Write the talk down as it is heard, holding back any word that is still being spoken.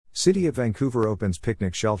City of Vancouver opens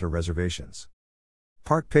picnic shelter reservations.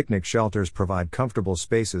 Park picnic shelters provide comfortable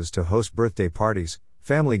spaces to host birthday parties,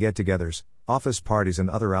 family get-togethers, office parties and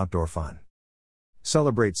other outdoor fun.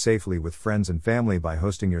 Celebrate safely with friends and family by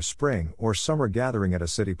hosting your spring or summer gathering at a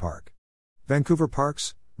city park. Vancouver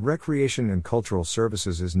Parks, Recreation and Cultural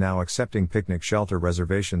Services is now accepting picnic shelter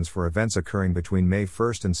reservations for events occurring between May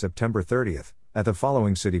 1st and September 30th, at the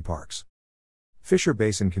following city parks: Fisher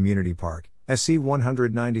Basin Community Park, SC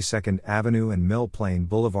 192nd Avenue and Mill Plain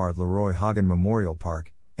Boulevard, Leroy Hagen Memorial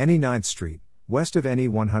Park, NE 9th Street, west of NE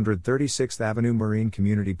 136th Avenue Marine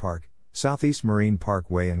Community Park, Southeast Marine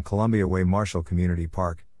Parkway and Columbia Way Marshall Community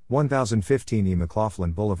Park, 1015 E.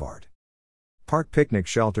 McLaughlin Boulevard. Park picnic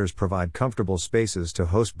shelters provide comfortable spaces to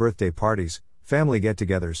host birthday parties, family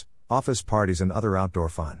get-togethers, office parties and other outdoor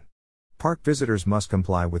fun. Park visitors must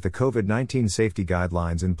comply with the COVID-19 safety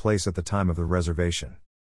guidelines in place at the time of the reservation.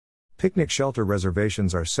 Picnic shelter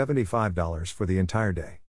reservations are $75 for the entire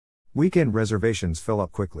day. Weekend reservations fill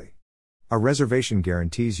up quickly. A reservation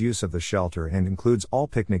guarantees use of the shelter and includes all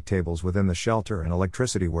picnic tables within the shelter and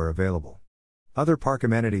electricity where available. Other park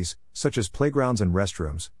amenities, such as playgrounds and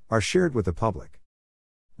restrooms, are shared with the public.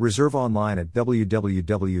 Reserve online at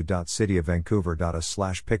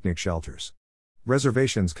www.cityofvancouver.us/picnic-shelters.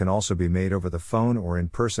 Reservations can also be made over the phone or in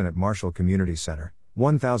person at Marshall Community Center,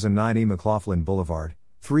 1009 E. McLaughlin Boulevard,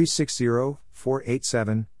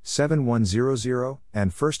 360-487-7100,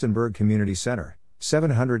 and Furstenberg Community Center,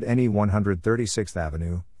 700 NE 136th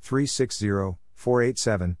Avenue,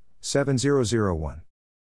 360-487-7001.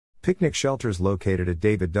 Picnic shelters located at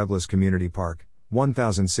David Douglas Community Park,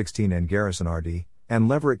 1016 N Garrison RD, and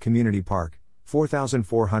Leverett Community Park,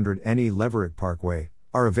 4400 NE Leverett Parkway,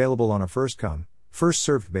 are available on a first-come,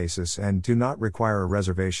 first-served basis and do not require a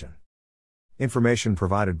reservation. Information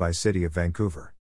provided by City of Vancouver.